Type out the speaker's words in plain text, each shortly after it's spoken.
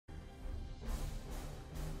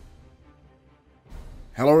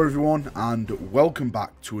Hello everyone and welcome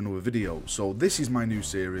back to another video. So this is my new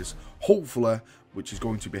series, hopefully, which is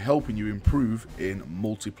going to be helping you improve in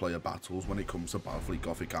multiplayer battles when it comes to Battlefleet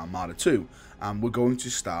Gothic Armada 2. And we're going to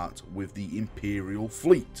start with the Imperial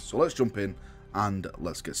Fleet. So let's jump in and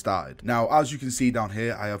let's get started. Now, as you can see down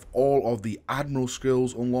here, I have all of the Admiral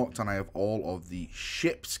skills unlocked and I have all of the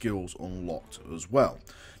ship skills unlocked as well.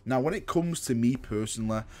 Now, when it comes to me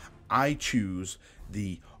personally, I choose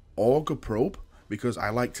the Auger Probe, because I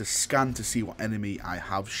like to scan to see what enemy I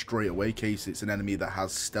have straight away, in case it's an enemy that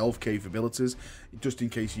has stealth capabilities. Just in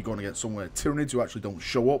case you're going to get somewhere Tyranids who actually don't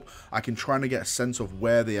show up, I can try and get a sense of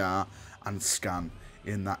where they are and scan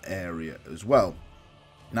in that area as well.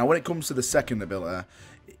 Now, when it comes to the second ability,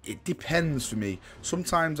 it depends for me.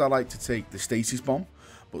 Sometimes I like to take the Stasis Bomb,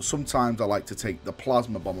 but sometimes I like to take the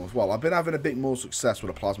Plasma Bomb as well. I've been having a bit more success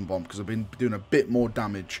with the Plasma Bomb because I've been doing a bit more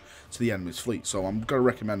damage to the enemy's fleet. So I'm going to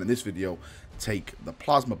recommend in this video, take the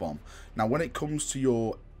Plasma Bomb. Now, when it comes to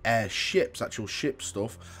your ships, actual ship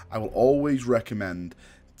stuff, I will always recommend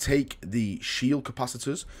take the shield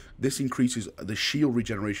capacitors. This increases the shield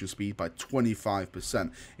regeneration speed by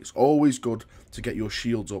 25%. It's always good to get your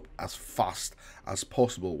shields up as fast as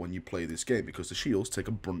possible when you play this game, because the shields take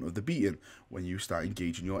a brunt of the beating when you start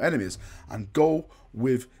engaging your enemies. And go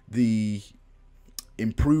with the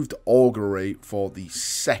improved auger rate for the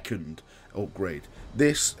second upgrade.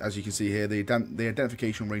 This, as you can see here, the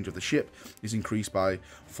identification range of the ship is increased by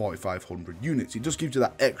 4,500 units. It just gives you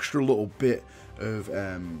that extra little bit of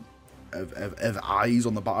eyes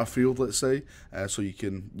on the battlefield, let's say, so you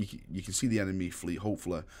can see the enemy fleet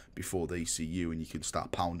hopefully before they see you, and you can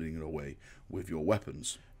start pounding it away with your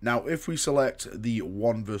weapons. Now, if we select the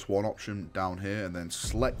 1 vs 1 option down here and then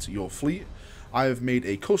select your fleet, I have made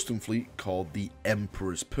a custom fleet called the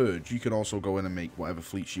Emperor's Purge. You can also go in and make whatever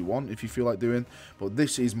fleets you want if you feel like doing, but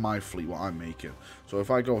this is my fleet, what I'm making. So if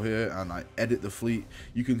I go here and I edit the fleet,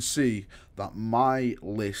 you can see that my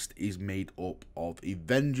list is made up of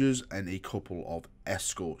Avengers and a couple of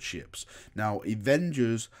escort ships. Now,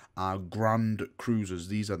 Avengers are Grand Cruisers.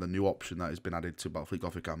 These are the new option that has been added to Battlefleet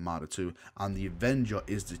Gothic Armada 2, and the Avenger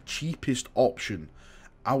is the cheapest option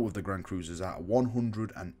out of the Grand Cruisers at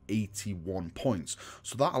 181 points.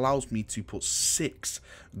 So that allows me to put 6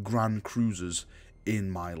 Grand Cruisers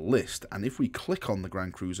in my list. And if we click on the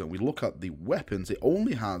Grand Cruiser and we look at the weapons, it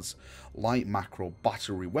only has light macro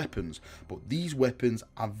battery weapons, but these weapons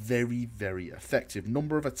are very, very effective.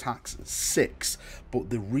 Number of attacks 6,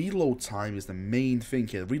 but the reload time is the main thing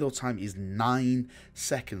here. The reload time is 9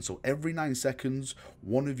 seconds. So every 9 seconds,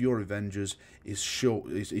 one of your Avengers is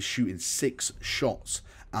shooting 6 shots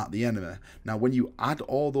at the enemy. Now, when you add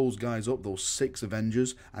all those guys up, those 6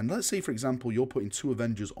 Avengers, and let's say, for example, you're putting 2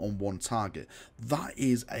 Avengers on one target, that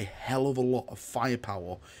is a hell of a lot of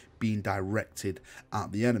firepower being directed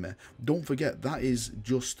at the enemy. Don't forget, that is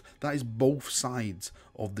both sides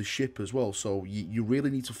of the ship as well. So you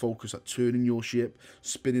really need to focus at turning your ship,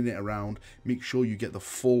 spinning it around, make sure you get the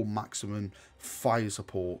full maximum fire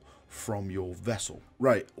support from your vessel.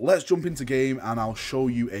 Right, let's jump into game and I'll show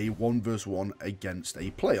you a 1 vs 1 against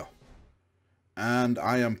a player. And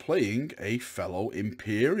I am playing a fellow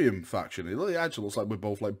Imperium faction. It actually looks like we're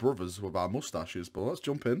both like brothers with our mustaches, but let's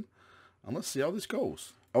jump in and let's see how this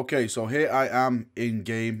goes. Okay, so here I am in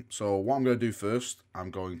game. So what I'm going to do first, I'm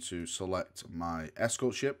going to select my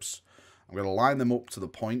escort ships. I'm going to line them up to the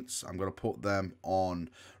points. I'm going to put them on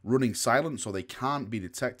running silent so they can't be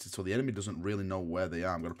detected, so the enemy doesn't really know where they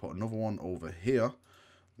are. I'm going to put another one over here,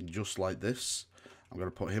 just like this. I'm going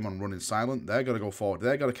to put him on running silent. They're going to go forward.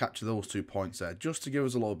 They're going to capture those 2 points there, just to give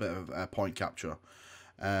us a little bit of point capture.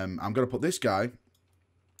 I'm going to put this guy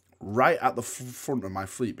right at the front of my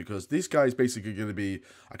fleet, because this guy is basically going to be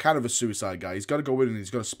a kind of a suicide guy. He's got to go in and he's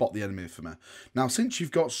got to spot the enemy for me. Now, since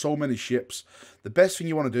you've got so many ships, the best thing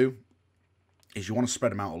you want to do is you want to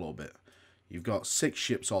spread them out a little bit. You've got 6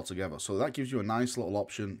 ships altogether, so that gives you a nice little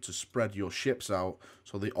option to spread your ships out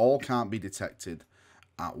so they all can't be detected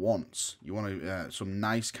at once. You want to some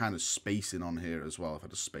nice kind of spacing on here as well. If I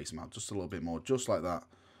just space them out just a little bit more, just like that,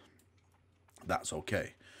 that's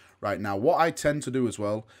okay. Right, now what I tend to do as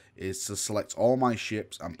well is to select all my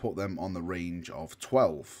ships and put them on the range of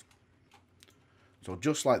 12. So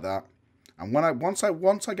just like that. And when once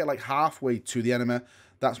I get like halfway to the enemy,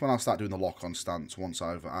 that's when I'll start doing the lock-on stance, once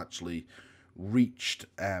I've actually reached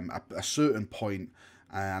a certain point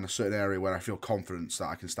and a certain area where I feel confidence that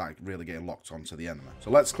I can start really getting locked onto the enemy.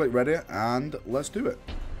 So let's click ready and let's do it.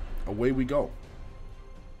 Away we go.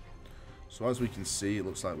 So as we can see, it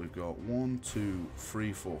looks like we've got 1, 2,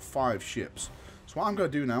 3, 4, 5 ships. So what I'm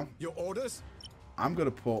going to do now, your orders? I'm going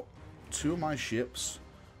to put 2 of my ships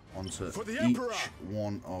onto each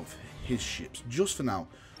one of his ships, just for now.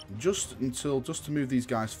 Just to move these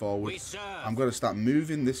guys forward. I'm going to start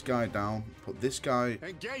moving this guy down, put this guy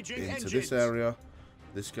into this area,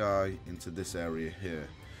 this guy into this area here.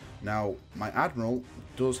 Now, my Admiral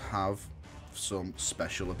does have some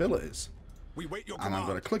special abilities. And I'm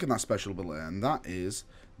going to click on that special ability, and that is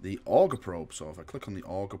the Auger Probe. So if I click on the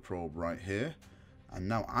Auger Probe right here, and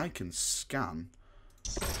now I can scan,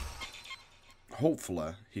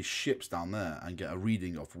 hopefully, his ships down there and get a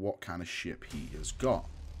reading of what kind of ship he has got.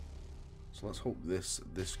 So let's hope this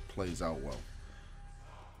plays out well.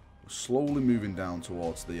 We're slowly moving down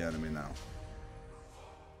towards the enemy now.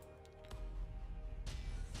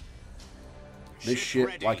 This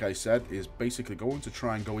ship, like I said, is basically going to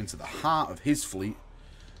try and go into the heart of his fleet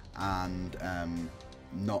and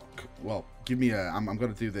knock. Well, give me a. I'm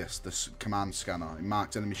going to do this command scanner. It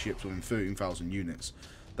marks enemy ships within 13,000 units.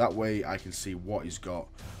 That way I can see what he's got,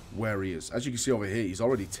 where he is. As you can see over here, he's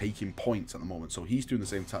already taking points at the moment. So he's doing the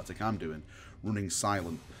same tactic I'm doing, running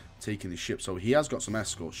silent, taking his ship. So he has got some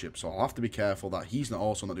escort ships. So I'll have to be careful that he's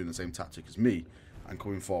also not doing the same tactic as me and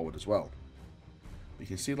coming forward as well. You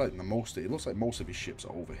can see like it looks like most of his ships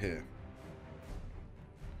are over here.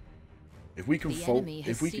 If we can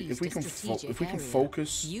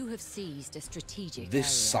focus you have seized a strategic this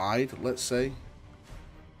area. side, let's say,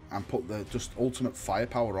 and put the just ultimate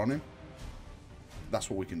firepower on him, that's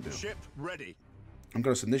what we can do. Ship ready. I'm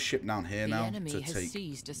going to send this ship down here The now enemy to has take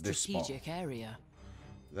seized a this spot. strategic area.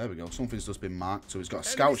 There we go. Something's just been marked. So he's got a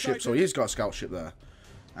scout ship. So he's got a scout ship there,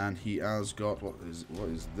 and he has got what is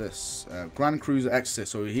this? Grand Cruiser Exeter.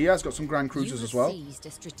 So he has got some Grand Cruisers as well. Seized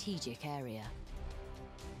a strategic area.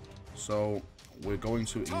 So we're going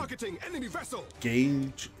to Targeting enemy vessel.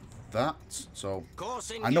 engage that. So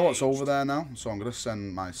I know what's over there now. So I'm going to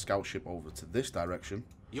send my scout ship over to this direction.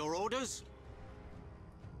 Your orders?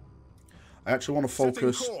 I actually want to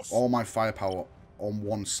focus all my firepower on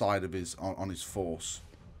one side of his on his force.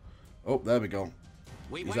 Oh, there we go.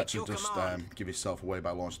 He's actually just give himself away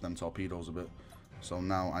by launching them torpedoes a bit. So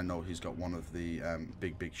now I know he's got one of the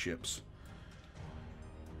big ships.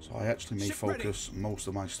 So I actually may focus most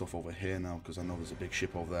of my stuff over here now because I know there's a big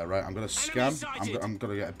ship over there. Right, I'm going to scan. I'm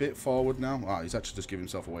going to get a bit forward now. Ah, he's actually just giving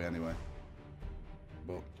himself away anyway.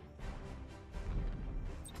 But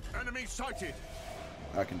Enemy sighted.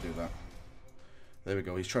 I can do that. There we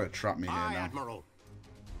go. He's trying to trap me here now. Admiral.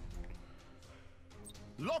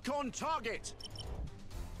 Lock on target.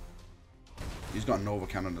 He's got a Nova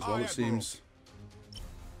cannon as well, it seems.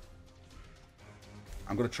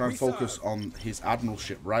 I'm going to try and focus on his Admiral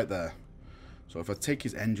ship right there. So if I take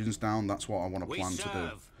his engines down, that's what I want to plan to do.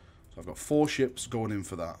 So I've got 4 ships going in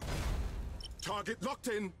for that. Target locked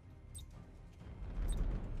in.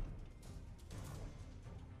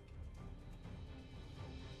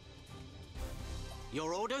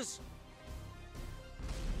 Your orders?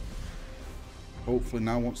 Hopefully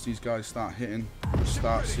now, once these guys start hitting, we'll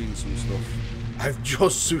start seeing some stuff. I've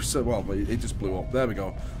just well, but it just blew up. There we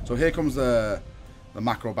go. So here comes the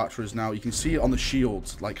macro batteries now. You can see it on the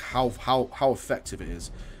shields, like how effective it is.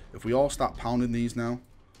 If we all start pounding these now,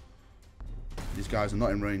 these guys are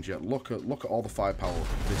not in range yet. Look at all the firepower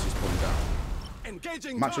this is putting down.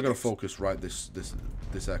 Engaging. I'm actually going to focus right this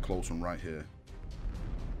close one right here.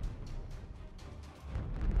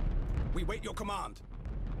 We wait your command.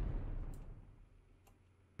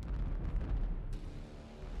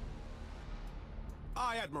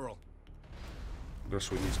 Aye, Admiral. I'm going to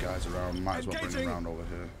swing these guys around. Might as well bring them around over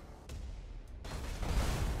here.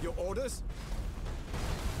 Your orders?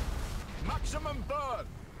 Maximum burn.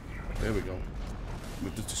 There we go.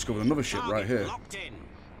 We've just discovered another ship right here. Locked in.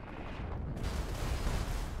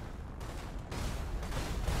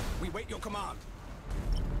 We wait your command.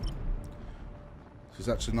 This is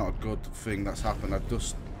actually not a good thing that's happened. I've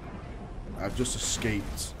just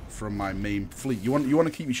escaped from my main fleet. You want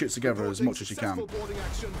to keep your shits together as much as you can. So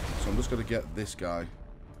I'm just going to get this guy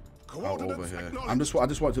out over here. I just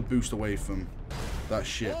want to boost away from that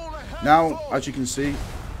ship. Now, as you can see,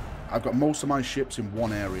 I've got most of my ships in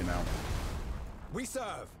one area now. We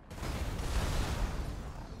serve.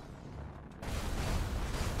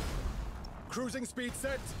 Cruising speed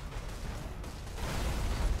set.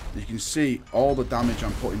 You can see all the damage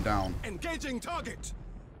I'm putting down. Engaging target.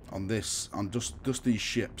 On just these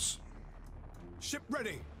ships. Ship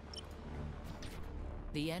ready.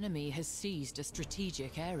 The enemy has seized a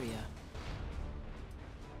strategic area.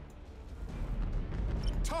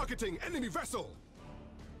 Targeting enemy vessel.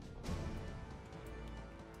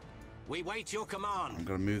 We wait your command. I'm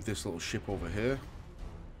going to move this little ship over here.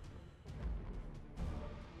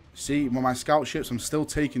 See, with my scout ships, I'm still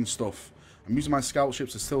taking stuff. I'm using my scout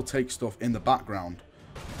ships to still take stuff in the background.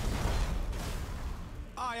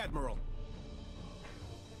 Aye, Admiral.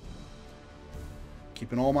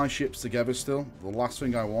 Keeping all my ships together still. The last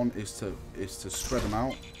thing I want is to spread them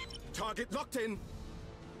out. Target locked in.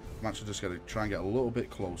 I'm actually just going to try and get a little bit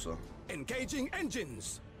closer. Engaging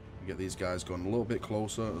engines. Get these guys going a little bit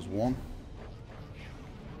closer as one.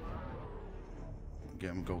 Get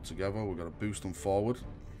them go together. We've got to boost them forward.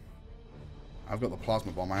 I've got the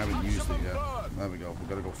plasma bomb. I haven't used it yet. There we go. We've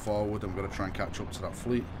got to go forward and we've got to try and catch up to that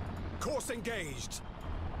fleet. Course engaged.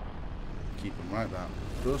 Keep them right there.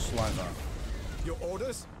 Just like that. Your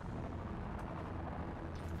orders?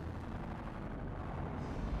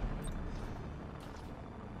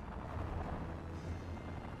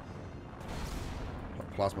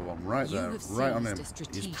 Plasma bomb right You there, have right on him. seized a He's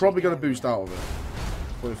strategic probably going to area. boost out of it.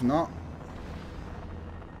 But if not,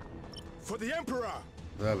 For the Emperor.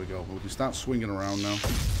 there we go. We can start swinging around now.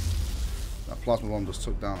 That plasma bomb just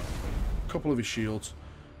took down a couple of his shields.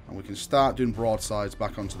 And we can start doing broadsides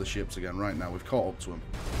back onto the ships again right now. We've caught up to him.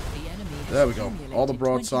 The enemy has There we go. All the accumulated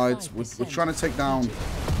broadsides. We're 25% trying to take down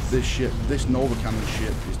this ship. This Nova Cannon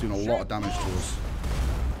ship is doing a lot of damage to us.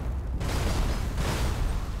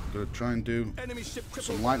 Gonna try and do Enemy ship crippled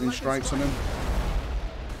some by lightning strikes on him.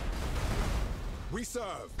 We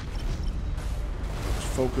serve. Let's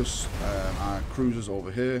focus our cruisers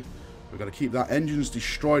over here. We've got to keep that. Engines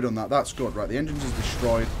destroyed on that. That's good, right? The engines is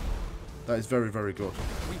destroyed. That is very, very good.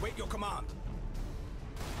 We wait your command.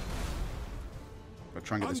 I'll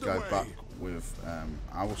try and get this guy Underway. back with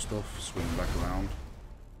our stuff. Swinging back around.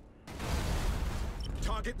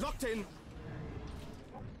 Target locked in.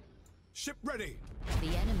 Ship ready.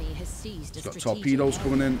 The enemy has seized a He's got strategic torpedoes area.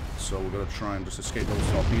 coming in, so we're going to try and just escape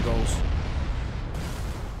those torpedoes.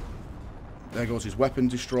 There goes his weapon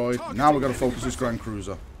destroyed. Now we're going to focus this Grand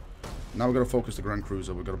Cruiser. Now we're going to focus the Grand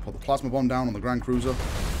Cruiser. We're going to put the plasma bomb down on the Grand Cruiser.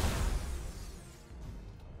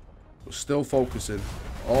 We're still focusing.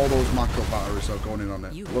 All those macro batteries are going in on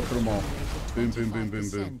it. You Look at them all. Boom, accumulated boom, boom, boom,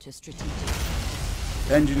 boom. 25% to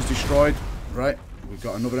strategic. Engines destroyed. Right, we've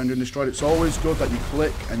got another engine destroyed. It's always good that you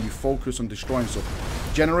click and you focus on destroying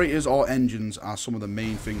stuff. Generators or engines are some of the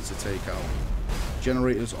main things to take out.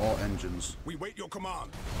 Generators or engines. We wait your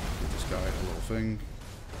command. Give this guy a little thing.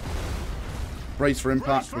 Brace for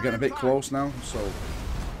impact. We're getting a bit close now, so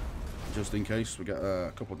just in case we get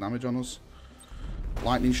a couple of damage on us.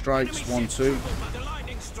 Lightning strikes, 1, 2. Crippled by the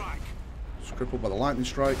lightning strike. Just crippled by the lightning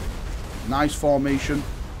strike. Nice formation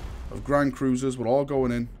of Grand Cruisers. We're all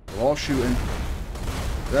going in. We're all shooting.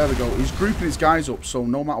 There we go. He's grouping his guys up, so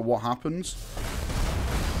no matter what happens,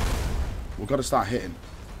 we've got to start hitting.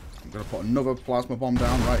 I'm going to put another plasma bomb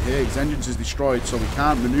down right here. His engines is destroyed, so we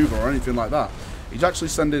can't maneuver or anything like that. He's actually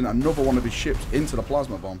sending another one of his ships into the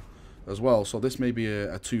plasma bomb as well, so this may be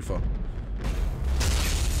a twofer.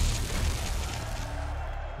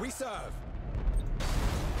 We serve.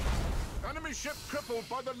 Enemy ship crippled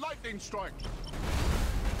by the lightning strike.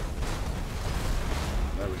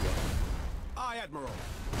 There we go. Aye, Admiral.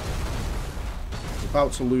 He's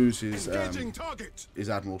about to lose his Engaging target.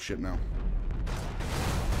 Admiral ship now.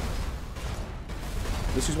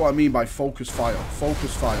 This is what I mean by focus fire.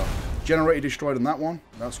 Focus fire. Generator destroyed on that one.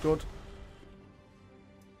 That's good.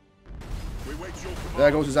 We wait your command.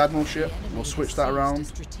 There goes his Admiral ship. The enemy We'll has switch that seized a around.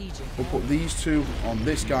 strategic We'll put area. these two on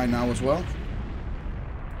this guy now as well.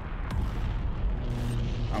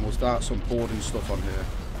 And we'll start some boarding stuff on here.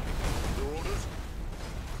 Your orders?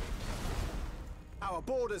 Our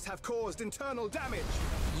borders have caused internal damage.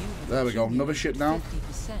 You have There we go. Another ship down.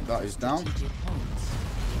 50% That is down. strategic points.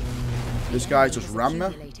 This The guy enemy just has rammed me.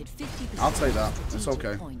 accumulated 50% I'll take that. It's strategic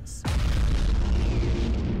okay. points.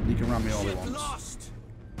 He can ram me all he Ship wants. lost.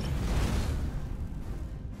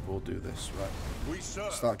 We'll do this. Right. We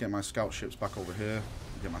serve. Start getting my scout ships back over here.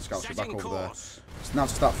 Get my scout ship back Setting over there. course. So now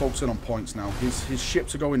to start focusing on points now. His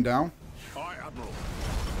ships are going down. Aye, Admiral.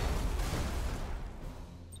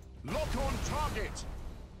 Lock on target.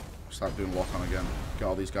 Start doing lock on again. Get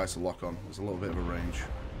all these guys to lock on. There's a little bit of a range.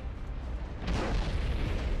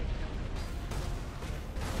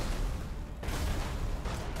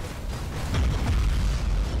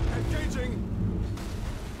 Engaging.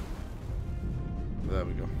 There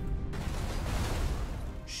we go.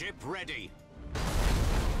 Ship ready. I'm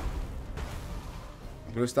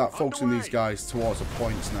going to start focusing these Underway. guys towards the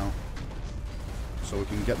points now. So we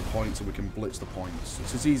can get the points and we can blitz the points.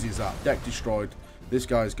 It's as easy as that. Deck destroyed. This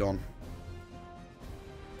guy's gone.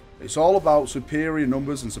 It's all about superior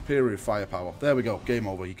numbers and superior firepower. There we go. Game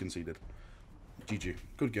over. He conceded. GG.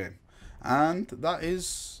 Good game. And that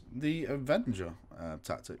is the Avenger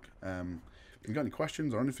tactic. If you've got any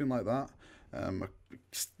questions or anything like that, A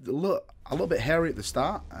little bit hairy at the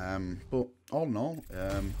start, but all in all,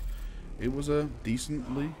 it was a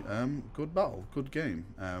decently good battle, good game.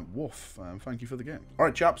 Woof, thank you for the game.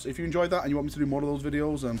 Alright chaps, if you enjoyed that and you want me to do more of those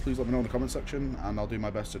videos, please let me know in the comment section, and I'll do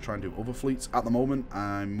my best to try and do other fleets. At the moment,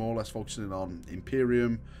 I'm more or less focusing on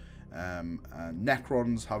Imperium.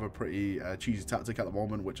 Necrons have a pretty cheesy tactic at the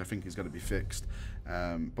moment, which I think is going to be fixed.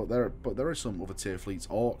 But there are some other tier fleets.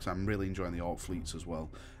 Orcs, I'm really enjoying the Orc fleets as well.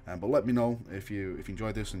 But let me know if you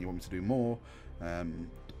enjoyed this and you want me to do more, and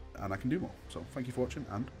I can do more. So thank you for watching,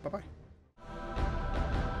 and bye bye.